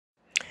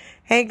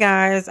Hey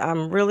guys,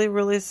 I'm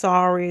really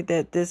sorry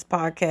that this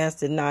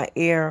podcast did not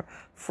air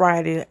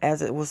Friday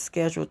as it was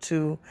scheduled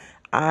to.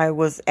 I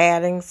was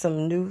adding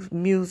some new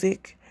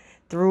music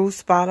through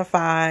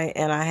Spotify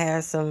and I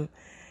had some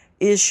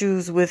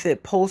issues with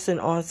it posting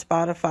on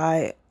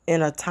Spotify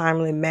in a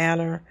timely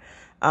manner.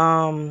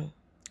 I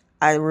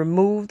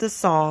removed the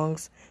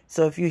songs.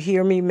 So if you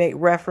hear me make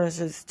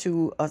references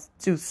to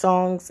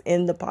songs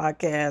in the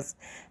podcast,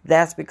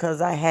 that's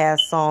because I had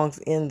songs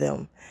in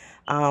them.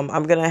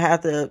 I'm going to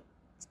have to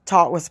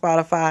talk with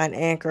Spotify and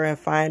Anchor and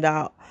find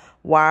out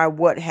why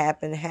what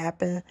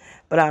happened.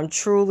 But I'm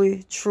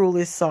truly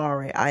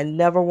sorry. I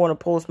never want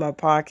to post my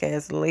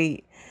podcast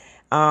late.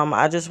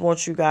 I just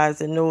want you guys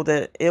to know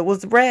that it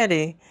was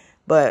ready,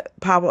 but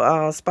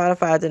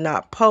Spotify did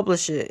not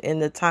publish it in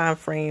the time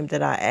frame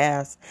that I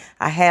asked.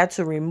 I had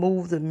to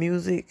remove the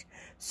music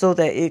so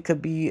that it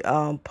could be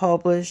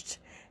published,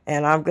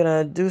 and I'm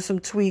going to do some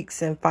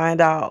tweaks and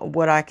find out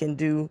what I can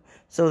do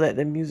so that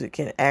the music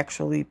can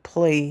actually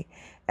play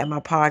and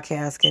my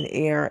podcast can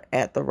air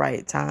at the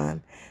right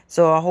time.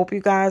 So I hope you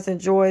guys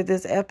enjoyed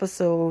this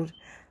episode.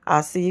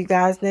 I'll see you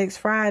guys next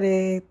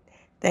Friday.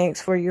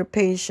 Thanks for your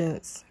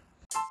patience.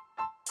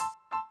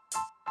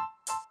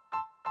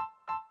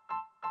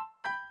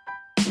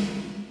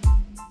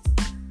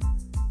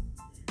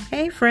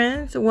 Hey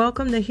friends,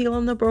 welcome to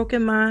Healing the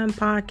Broken Mind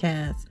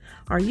podcast.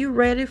 Are you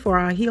ready for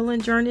our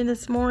healing journey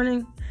this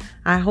morning?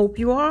 I hope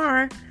you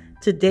are.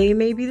 Today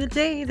may be the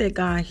day that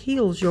God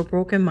heals your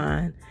broken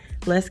mind.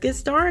 Let's get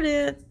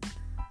started.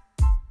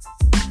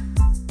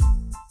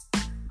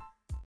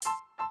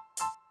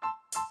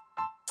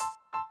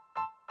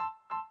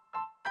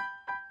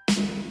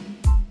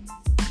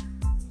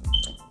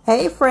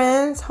 Hey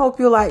friends, hope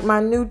you like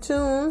my new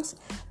tunes.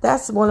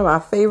 That's one of my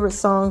favorite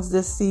songs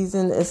this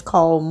season. It's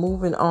called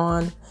Moving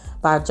On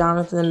by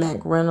Jonathan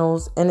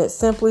McReynolds. And it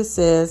simply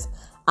says,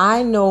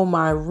 I know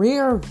my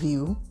rear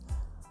view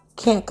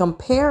can't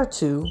compare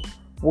to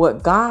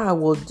what God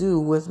will do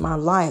with my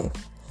life.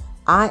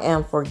 I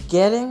am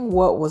forgetting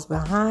what was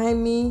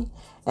behind me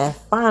and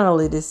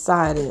finally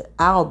decided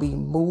I'll be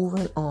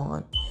moving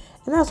on.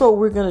 And that's what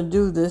we're going to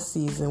do this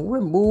season. We're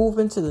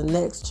moving to the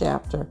next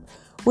chapter,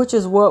 which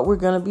is what we're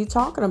going to be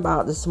talking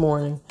about this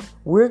morning.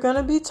 We're going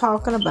to be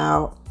talking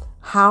about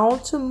how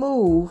to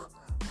move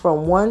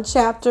from one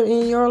chapter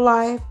in your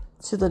life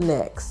to the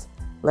next.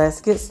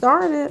 Let's get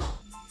started.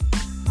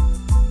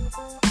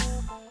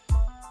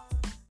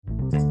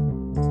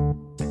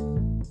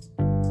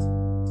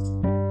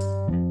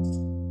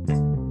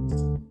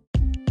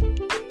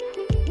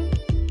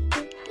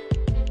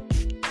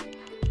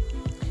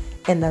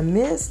 In the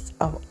midst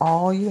of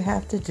all you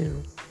have to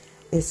do,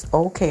 it's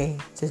okay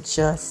to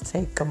just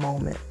take a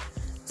moment.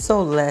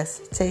 So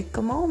let's take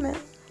a moment.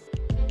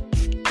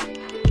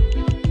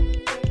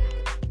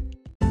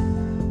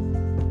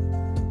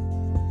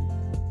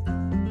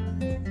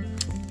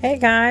 Hey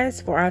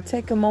guys, for our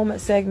Take a Moment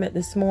segment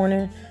this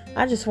morning,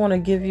 I just want to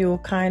give you a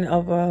kind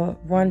of a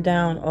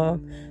rundown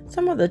of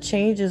some of the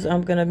changes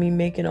I'm going to be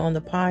making on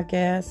the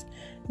podcast.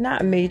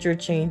 Not major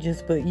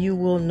changes, but you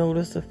will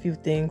notice a few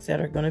things that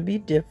are going to be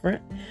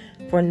different.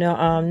 For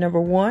number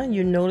one,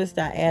 you noticed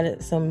I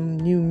added some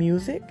new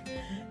music.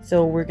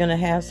 So we're going to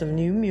have some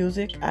new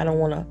music. I don't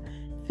want to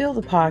fill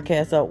the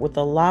podcast up with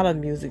a lot of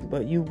music,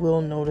 but you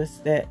will notice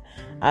that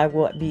I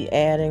will be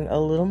adding a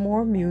little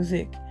more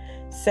music.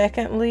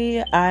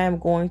 Secondly, I am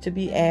going to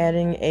be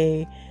adding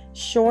a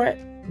short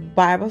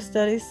Bible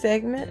study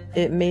segment.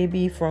 It may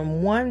be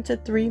from 1 to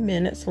 3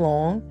 minutes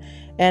long,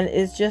 and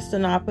it's just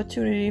an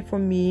opportunity for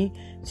me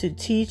to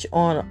teach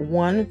on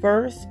one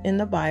verse in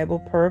the Bible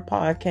per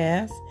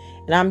podcast.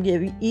 And I'm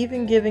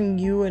even giving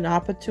you an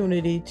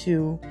opportunity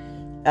to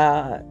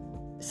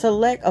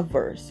select a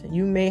verse.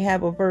 You may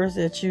have a verse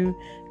that you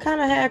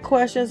kind of had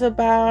questions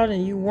about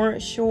and you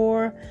weren't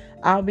sure.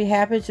 I'll be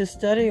happy to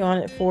study on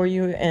it for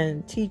you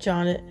and teach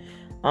on it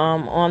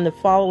on the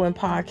following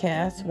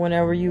podcast.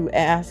 Whenever you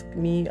ask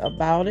me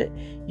about it,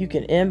 you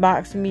can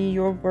inbox me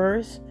your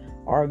verse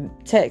or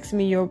text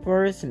me your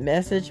verse,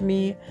 message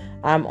me.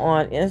 I'm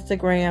on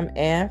Instagram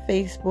and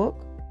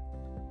Facebook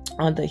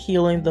under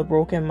Healing the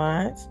Broken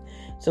Minds,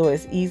 so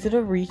it's easy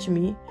to reach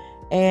me.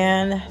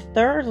 And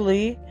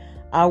thirdly,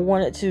 I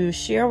wanted to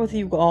share with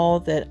you all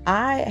that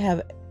I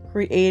have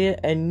created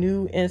a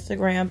new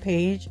Instagram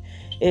page.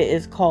 It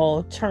is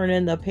called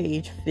Turning the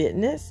Page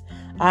Fitness.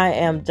 I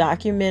am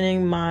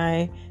documenting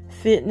my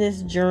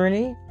fitness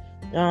journey.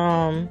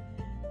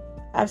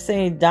 I'm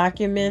saying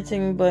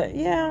documenting, but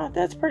yeah,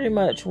 that's pretty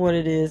much what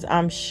it is.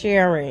 I'm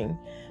sharing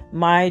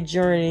my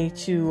journey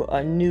to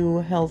a new,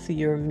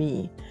 healthier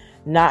me.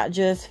 Not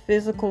just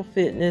physical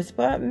fitness,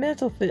 but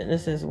mental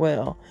fitness as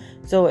well.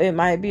 So it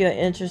might be an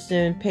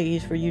interesting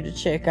page for you to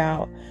check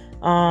out.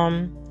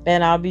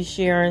 And I'll be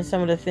sharing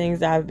some of the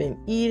things I've been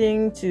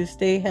eating to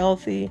stay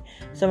healthy,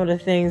 some of the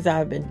things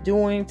I've been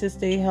doing to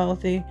stay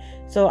healthy.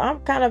 So I'm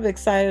kind of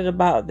excited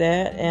about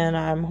that, and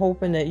I'm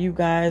hoping that you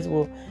guys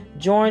will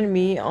join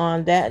me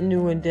on that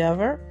new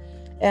endeavor.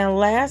 And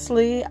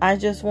lastly, I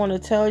just want to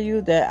tell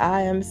you that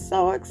I am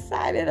so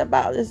excited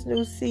about this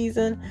new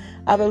season.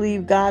 I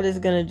believe God is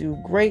going to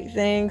do great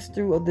things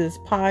through this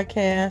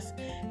podcast.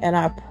 And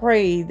I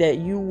pray that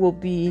you will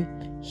be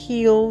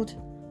healed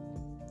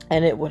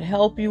and it would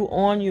help you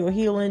on your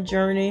healing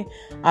journey.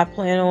 I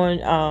plan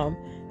on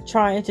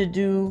trying to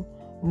do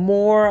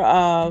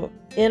more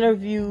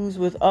interviews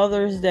with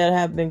others that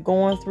have been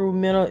going through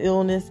mental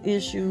illness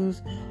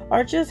issues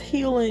or just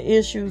healing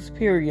issues,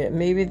 period.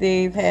 Maybe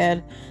they've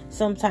had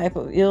some type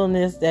of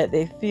illness that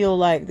they feel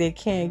like they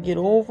can't get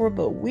over,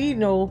 but we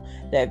know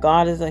that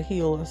God is a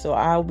healer. So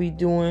I'll be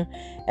doing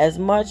as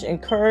much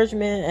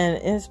encouragement and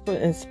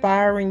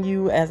inspiring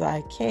you as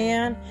I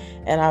can.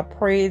 And I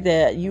pray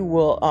that you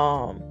will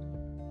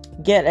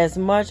get as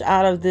much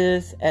out of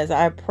this as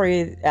I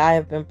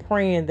have been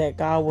praying that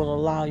God will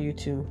allow you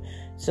to.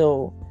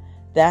 So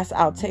that's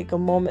our Take a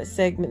Moment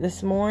segment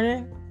this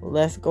morning.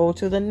 Let's go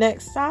to the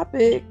next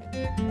topic.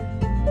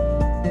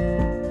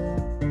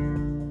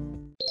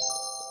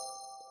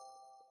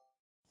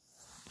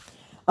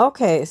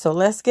 Okay, so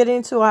let's get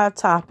into our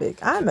topic.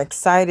 I'm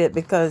excited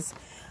because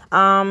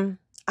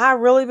I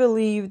really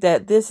believe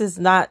that this is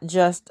not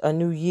just a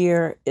new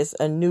year. It's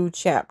a new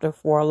chapter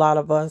for a lot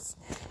of us.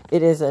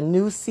 It is a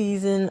new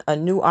season, a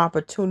new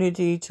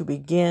opportunity to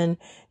begin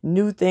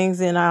new things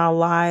in our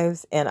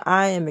lives. And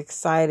I am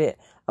excited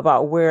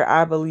about where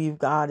I believe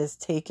God is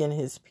taking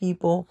his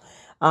people.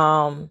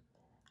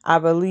 I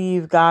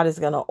believe God is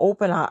going to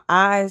open our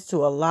eyes to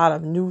a lot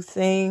of new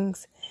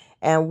things.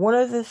 And one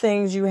of the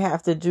things you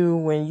have to do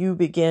when you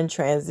begin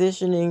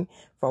transitioning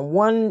from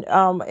one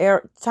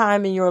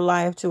time in your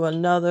life to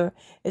another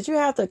is you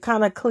have to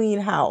kind of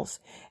clean house.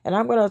 And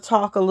I'm going to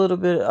talk a little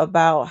bit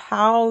about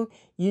how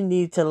you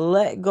need to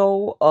let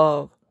go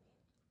of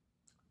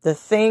the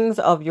things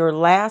of your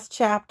last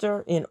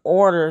chapter in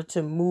order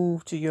to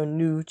move to your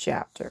new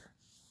chapter.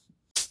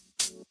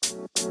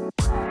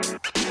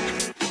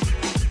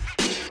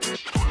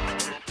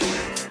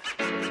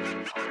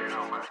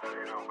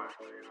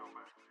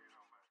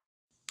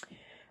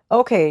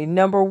 Okay,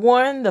 number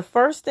one, the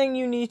first thing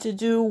you need to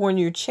do when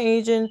you're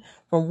changing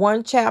from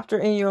one chapter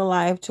in your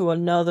life to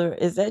another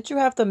is that you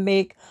have to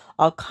make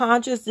a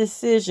conscious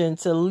decision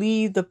to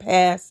leave the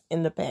past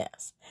in the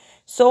past.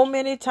 So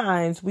many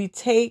times we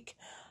take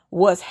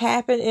what's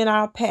happened in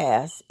our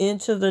past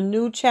into the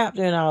new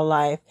chapter in our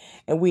life,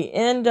 and we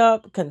end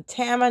up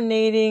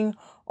contaminating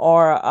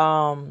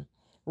or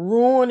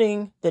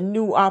ruining the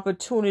new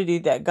opportunity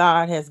that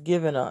God has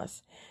given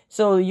us.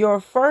 So your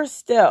first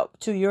step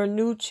to your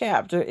new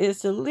chapter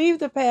is to leave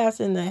the past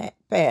in the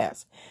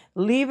past.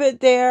 Leave it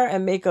there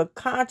and make a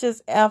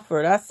conscious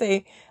effort. I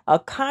say a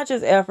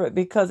conscious effort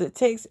because it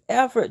takes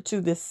effort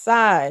to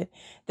decide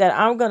that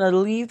I'm going to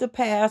leave the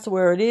past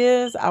where it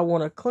is. I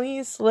want a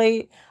clean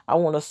slate. I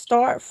want to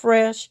start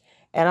fresh.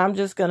 And I'm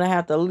just going to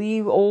have to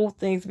leave old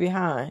things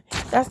behind.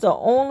 That's the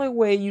only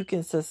way you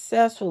can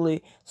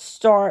successfully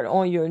start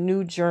on your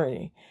new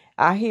journey.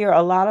 I hear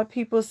a lot of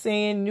people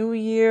saying new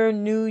year,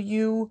 new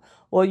you.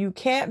 Well, you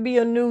can't be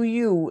a new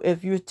you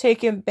if you're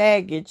taking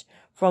baggage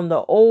from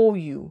the old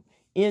you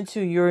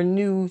into your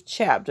new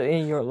chapter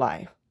in your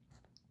life.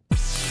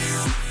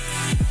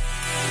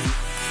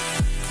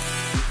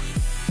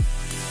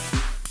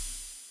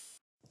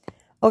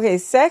 Okay,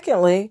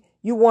 secondly,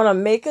 you want to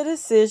make a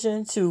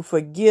decision to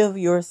forgive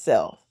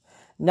yourself.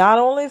 Not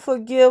only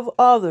forgive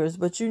others,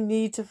 but you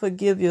need to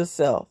forgive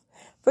yourself.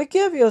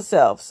 Forgive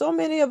yourself. So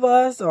many of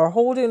us are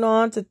holding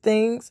on to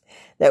things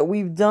that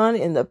we've done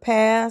in the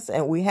past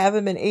and we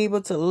haven't been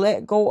able to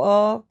let go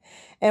of.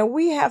 And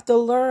we have to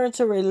learn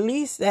to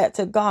release that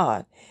to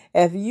God.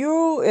 If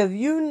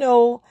you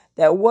know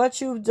that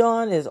what you've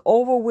done is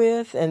over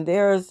with and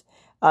there's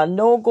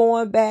no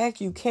going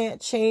back, you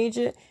can't change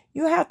it,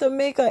 you have to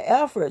make an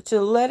effort to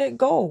let it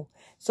go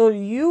so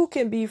you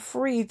can be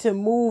free to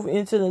move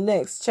into the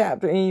next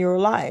chapter in your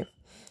life.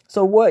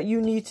 So what you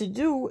need to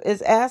do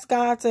is ask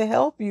God to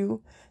help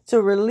you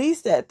to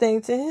release that thing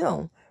to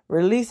him.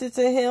 Release it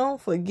to him,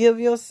 forgive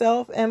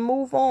yourself, and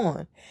move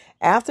on.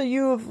 After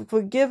you've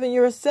forgiven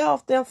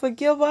yourself, then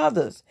forgive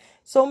others.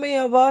 So many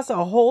of us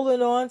are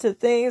holding on to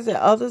things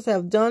that others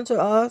have done to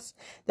us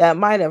that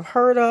might have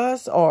hurt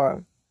us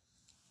or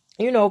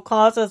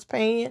cause us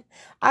pain.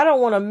 I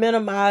don't want to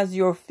minimize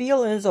your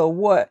feelings or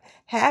what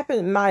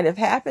might have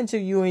happened to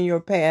you in your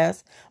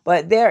past,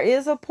 but there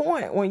is a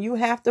point when you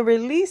have to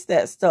release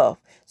that stuff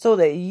so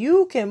that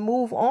you can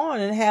move on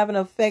and have an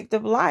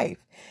effective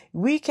life.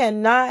 We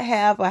cannot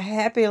have a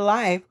happy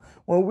life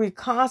when we're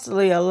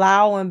constantly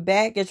allowing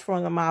baggage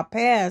from our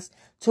past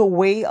to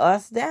weigh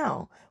us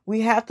down.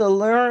 We have to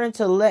learn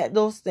to let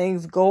those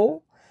things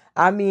go.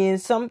 I mean,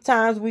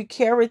 sometimes we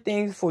carry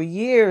things for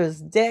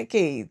years,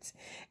 decades,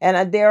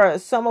 and there are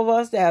some of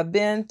us that have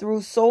been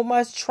through so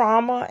much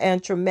trauma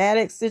and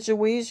traumatic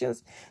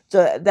situations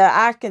that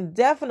I can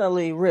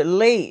definitely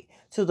relate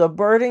to the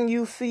burden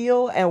you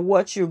feel and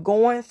what you're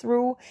going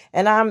through.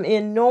 And I'm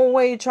in no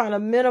way trying to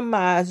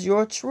minimize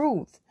your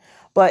truth.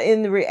 But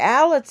in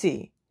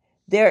reality,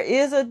 there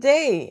is a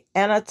day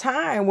and a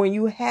time when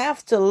you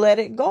have to let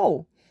it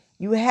go.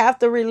 You have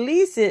to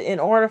release it in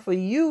order for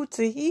you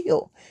to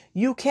heal.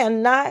 You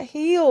cannot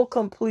heal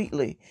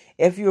completely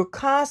if you're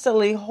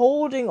constantly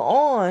holding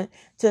on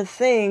to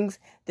things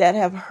that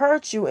have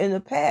hurt you in the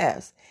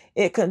past.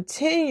 It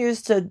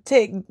continues to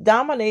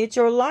dominate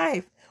your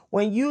life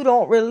when you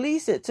don't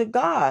release it to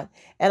God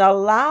and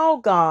allow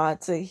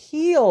God to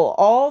heal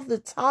all the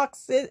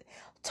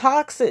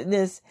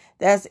toxicness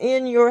that's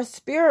in your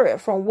spirit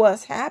from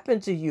what's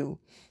happened to you.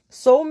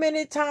 So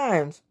many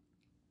times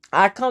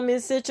I come in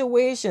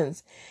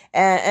situations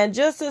and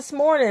just this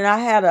morning I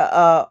had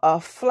a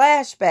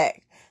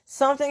flashback.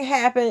 Something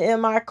happened in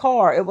my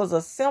car. It was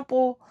a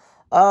simple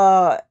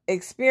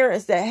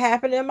experience that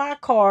happened in my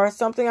car,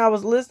 something I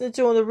was listening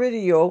to on the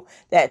radio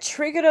that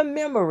triggered a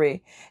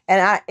memory.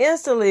 And I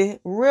instantly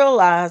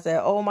realized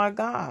that, oh my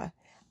God,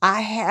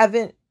 I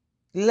haven't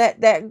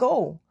let that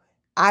go.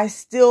 I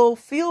still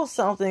feel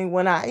something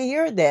when I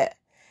hear that.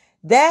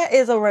 That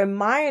is a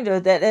reminder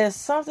that there's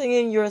something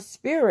in your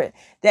spirit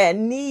that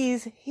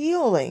needs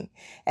healing.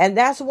 And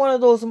that's one of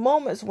those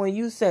moments when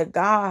you said,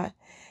 God,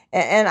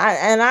 and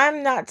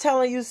I'm not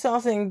telling you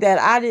something that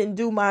I didn't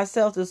do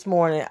myself this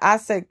morning. I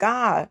said,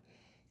 God,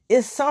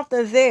 it's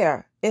something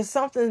there. It's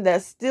something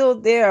that's still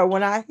there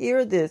when I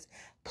hear this.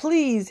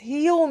 Please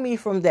heal me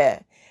from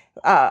that.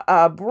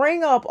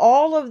 Bring up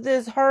all of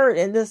this hurt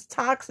and this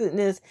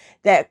toxicness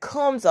that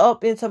comes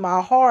up into my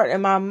heart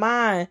and my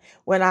mind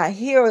when I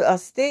hear a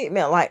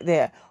statement like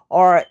that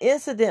or an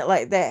incident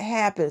like that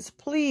happens.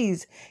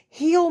 Please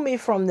heal me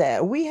from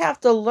that. We have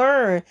to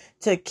learn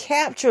to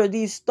capture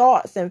these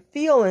thoughts and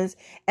feelings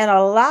and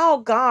allow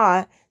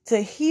God to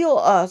heal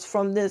us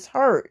from this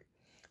hurt.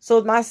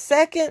 So my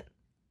second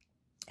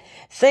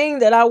thing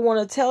that I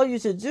want to tell you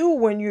to do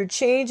when you're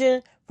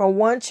changing from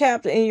one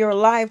chapter in your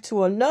life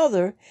to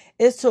another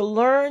is to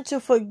learn to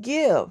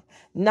forgive,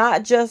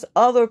 not just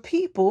other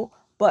people,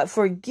 but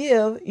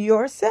forgive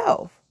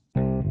yourself.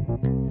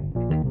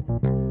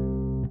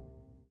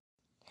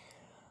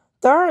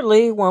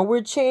 Thirdly, when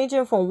we're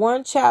changing from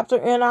one chapter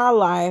in our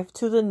life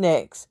to the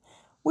next,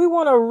 we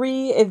want to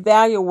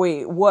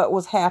reevaluate what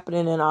was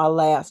happening in our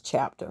last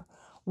chapter.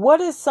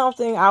 What is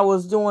something I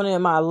was doing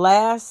in my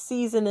last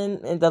season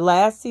in the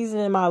last season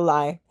in my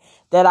life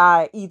that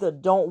I either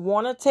don't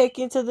want to take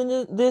into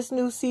this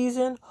new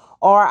season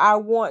or I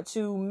want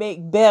to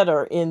make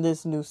better in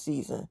this new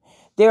season?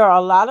 There are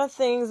a lot of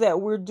things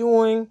that we're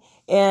doing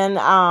in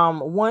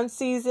one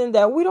season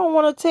that we don't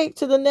want to take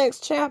to the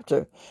next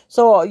chapter.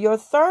 So your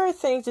third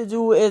thing to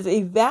do is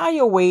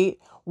evaluate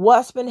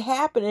what's been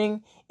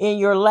happening in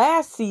your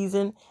last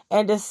season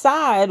and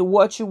decide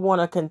what you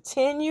want to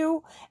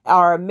continue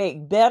or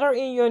make better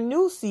in your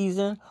new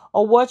season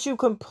or what you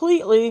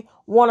completely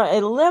want to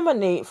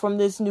eliminate from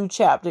this new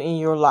chapter in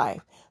your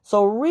life.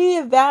 So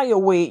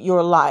reevaluate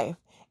your life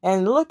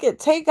and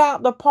take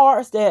out the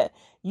parts that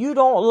you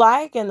don't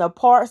like and the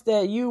parts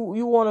that you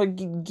want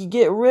to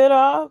get rid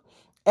of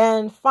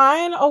and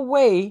find a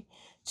way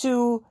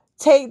to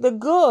take the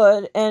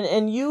good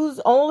and use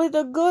only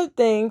the good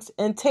things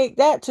and take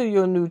that to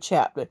your new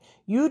chapter.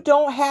 You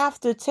don't have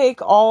to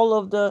take all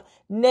of the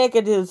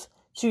negatives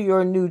to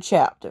your new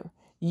chapter.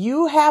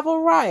 You have a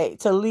right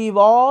to leave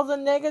all the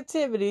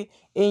negativity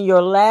in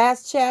your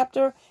last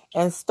chapter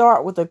and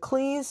start with a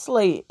clean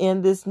slate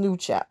in this new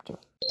chapter.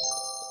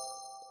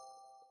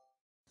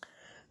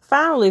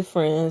 Finally,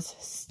 friends,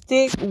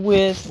 stick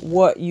with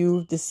what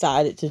you've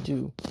decided to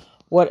do.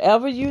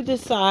 Whatever you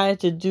decide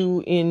to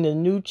do in the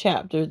new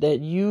chapter that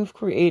you've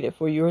created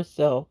for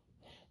yourself,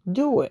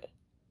 do it.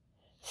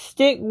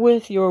 Stick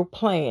with your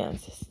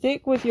plans.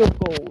 Stick with your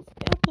goals.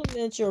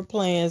 Implement your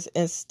plans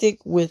and stick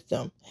with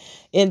them.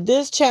 In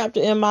this chapter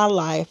in my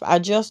life, I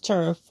just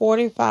turned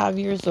 45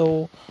 years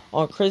old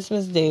on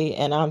Christmas Day,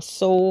 and I'm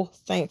so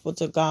thankful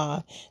to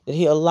God that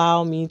He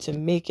allowed me to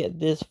make it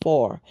this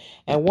far.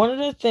 And one of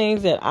the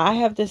things that I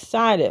have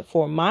decided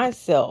for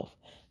myself,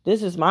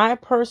 this is my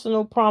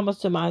personal promise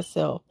to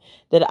myself,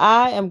 that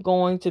I am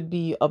going to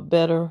be a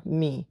better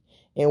me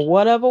in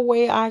whatever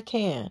way I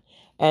can.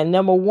 And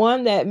number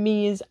one, that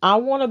means I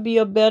want to be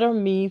a better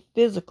me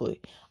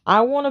physically.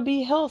 I want to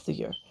be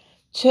healthier.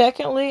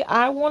 Secondly,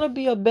 I want to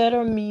be a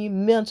better me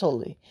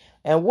mentally.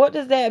 And what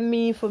does that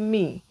mean for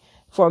me?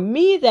 For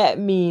me, that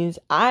means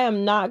I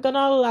am not going to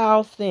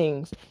allow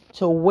things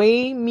to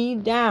weigh me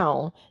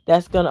down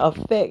that's going to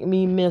affect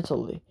me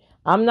mentally.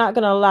 I'm not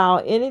going to allow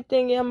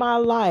anything in my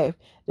life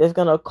that's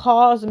going to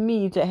cause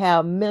me to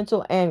have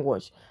mental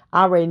anguish.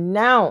 I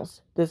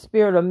renounce the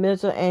spirit of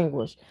mental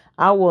anguish.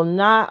 I will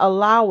not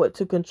allow it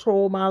to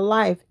control my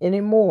life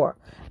anymore.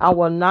 I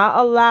will not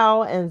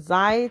allow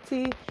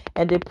anxiety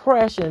and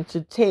depression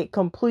to take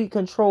complete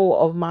control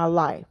of my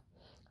life.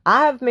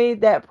 I have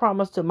made that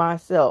promise to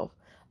myself.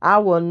 I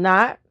will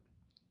not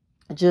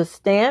just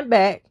stand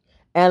back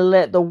and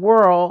let the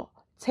world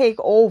take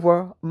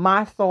over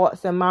my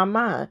thoughts and my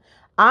mind.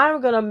 I'm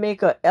going to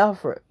make an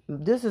effort.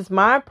 This is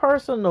my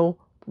personal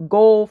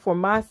goal for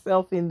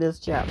myself in this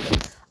chapter.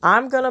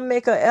 I'm going to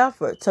make an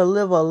effort to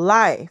live a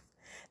life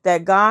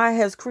that God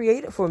has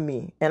created for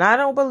me. And I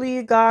don't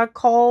believe God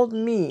called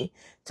me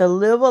to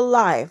live a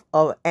life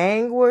of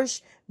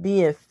anguish,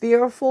 being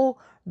fearful,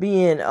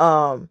 being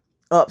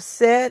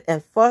upset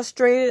and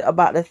frustrated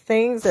about the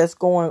things that's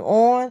going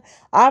on.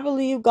 I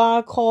believe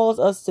God calls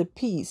us to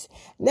peace.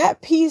 And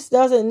that peace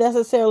doesn't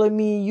necessarily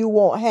mean you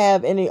won't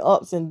have any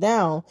ups and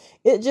downs.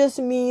 It just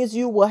means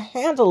you will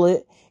handle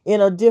it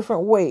in a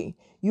different way.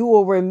 You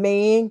will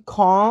remain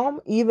calm,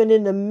 even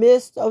in the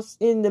midst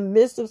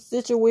of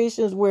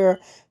situations where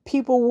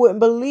people wouldn't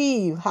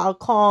believe how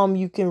calm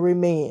you can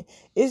remain.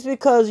 It's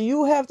because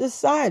you have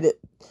decided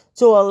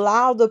to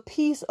allow the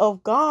peace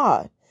of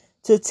God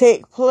to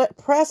take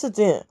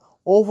precedent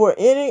over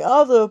any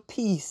other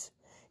peace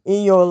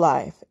in your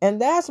life. And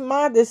that's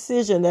my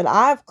decision that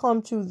I've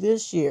come to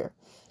this year.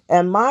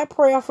 And my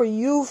prayer for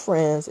you,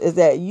 friends, is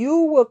that you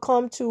will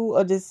come to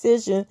a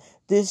decision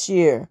this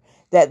year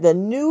that the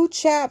new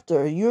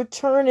chapter you're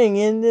turning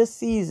in this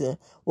season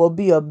will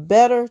be a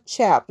better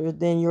chapter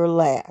than your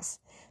last.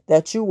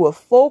 That you will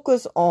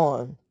focus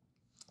on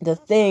the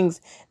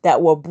things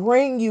that will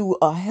bring you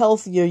a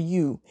healthier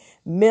you,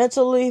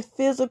 mentally,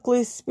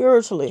 physically,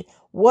 spiritually.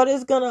 What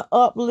is going to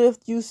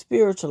uplift you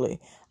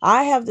spiritually?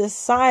 I have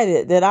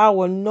decided that I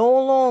will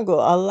no longer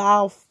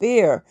allow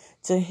fear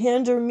to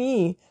hinder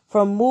me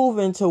from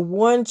moving to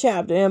one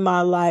chapter in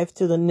my life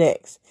to the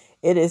next.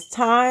 It is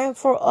time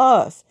for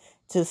us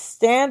to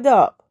stand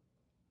up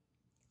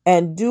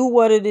and do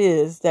what it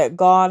is that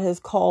God has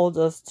called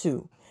us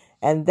to.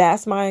 And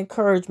that's my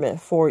encouragement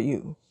for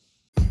you.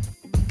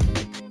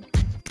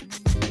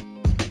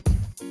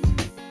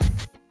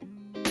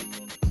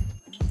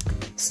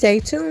 Stay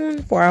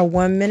tuned for our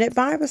 1-minute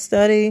Bible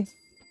study.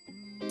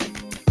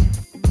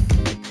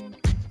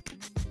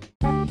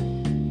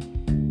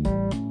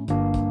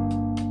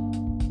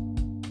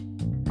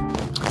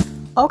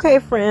 Okay,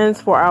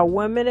 friends, for our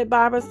 1-minute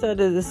Bible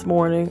study this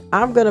morning,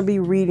 I'm going to be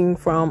reading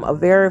from a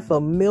very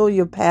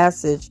familiar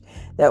passage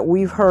that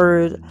we've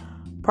heard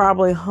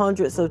probably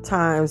hundreds of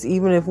times.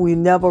 Even if we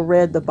never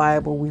read the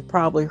Bible, we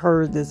probably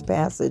heard this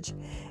passage.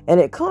 And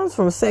it comes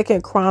from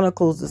 2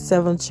 Chronicles, the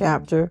 7th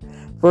chapter,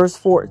 verse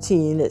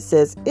 14. It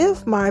says,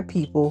 "If my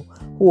people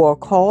who are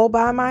called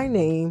by my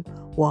name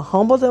will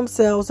humble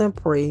themselves and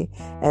pray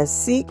and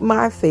seek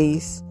my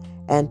face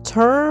and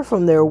turn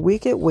from their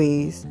wicked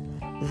ways,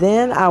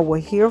 then I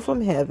will hear from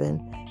heaven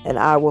and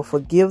I will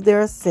forgive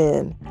their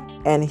sin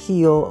and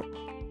heal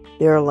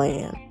their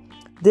land."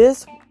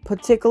 This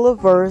particular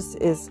verse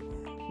is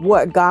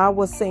what God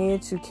was saying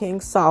to King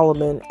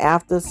Solomon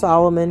after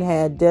Solomon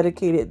had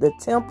dedicated the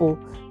temple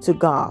to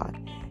God.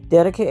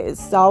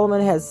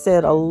 Solomon has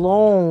said a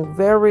long,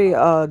 very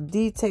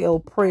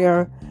detailed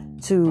prayer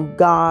to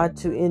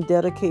God in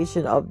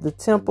dedication of the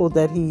temple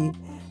that he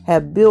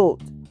had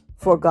built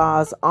for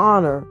God's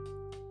honor.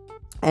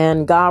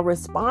 And God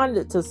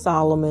responded to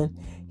Solomon.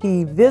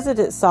 He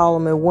visited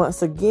Solomon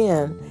once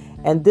again.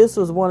 And this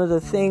was one of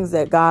the things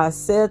that God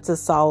said to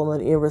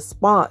Solomon in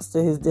response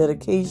to his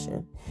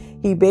dedication.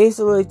 He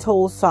basically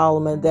told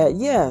Solomon that,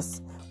 yes,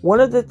 one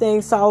of the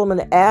things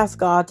Solomon asked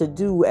God to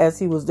do as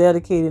he was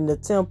dedicating the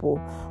temple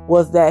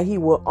was that he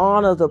would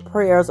honor the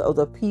prayers of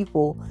the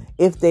people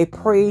if they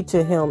prayed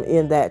to him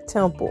in that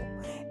temple.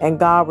 And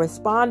God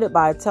responded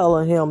by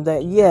telling him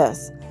that,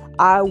 yes,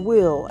 I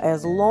will,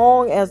 as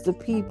long as the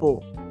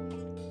people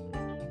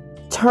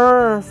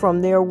turn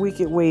from their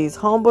wicked ways,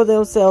 humble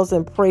themselves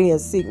and pray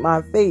and seek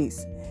my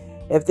face.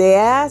 If they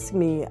ask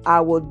me,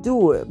 I will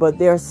do it, but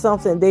there's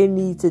something they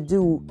need to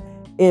do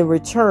in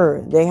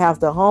return. They have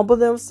to humble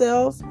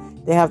themselves.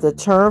 They have to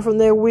turn from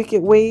their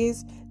wicked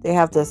ways. They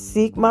have to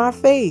seek my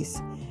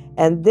face.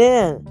 And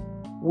then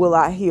will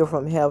I hear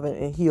from heaven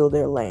and heal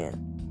their land.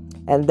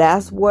 And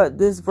that's what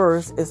this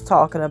verse is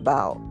talking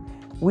about.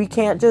 We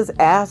can't just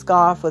ask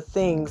God for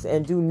things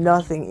and do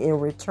nothing in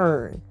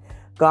return.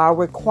 God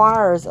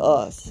requires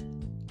us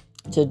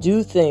to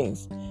do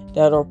things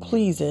that are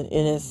pleasing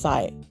in His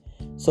sight.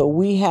 So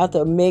we have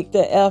to make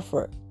the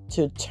effort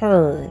to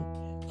turn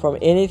from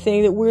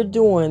anything that we're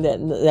doing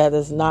that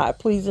is not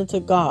pleasing to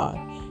God.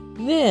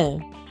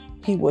 Then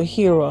He will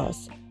hear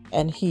us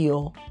and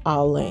heal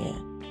our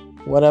land.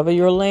 Whatever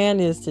your land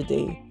is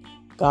today,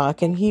 God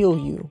can heal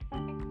you.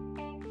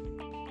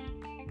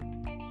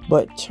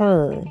 But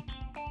turn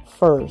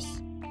first,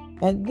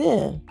 and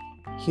then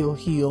He'll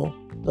heal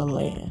the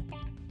land.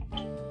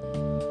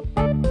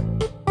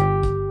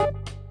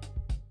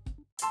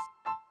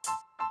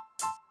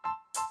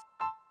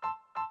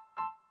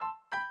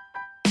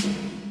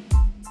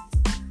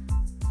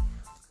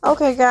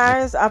 Okay,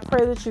 guys, I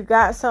pray that you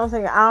got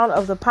something out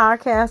of the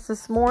podcast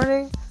this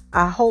morning.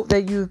 I hope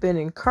that you've been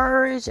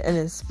encouraged and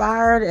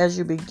inspired as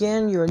you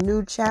begin your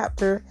new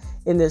chapter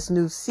in this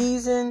new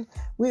season.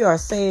 We are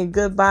saying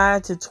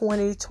goodbye to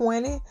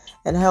 2020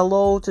 and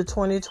hello to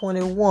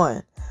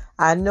 2021.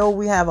 I know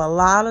we have a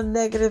lot of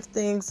negative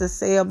things to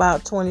say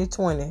about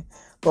 2020,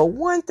 but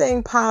one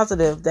thing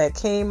positive that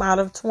came out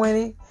of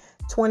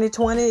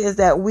 2020 is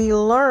that we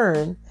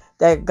learned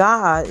that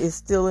God is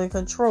still in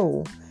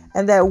control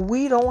and that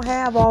we don't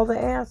have all the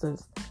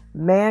answers.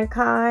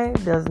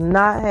 Mankind does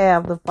not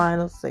have the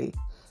final say.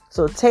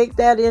 So take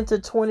that into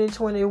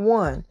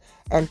 2021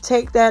 and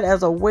take that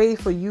as a way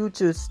for you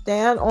to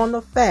stand on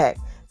the fact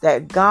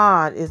that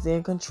God is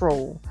in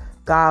control.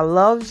 God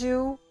loves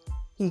you.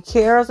 He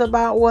cares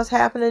about what's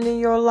happening in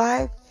your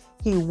life.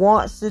 He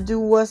wants to do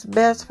what's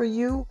best for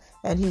you,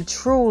 and he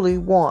truly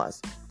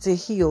wants to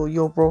heal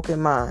your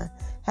broken mind.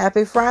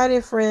 Happy Friday,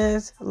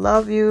 friends.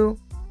 Love you.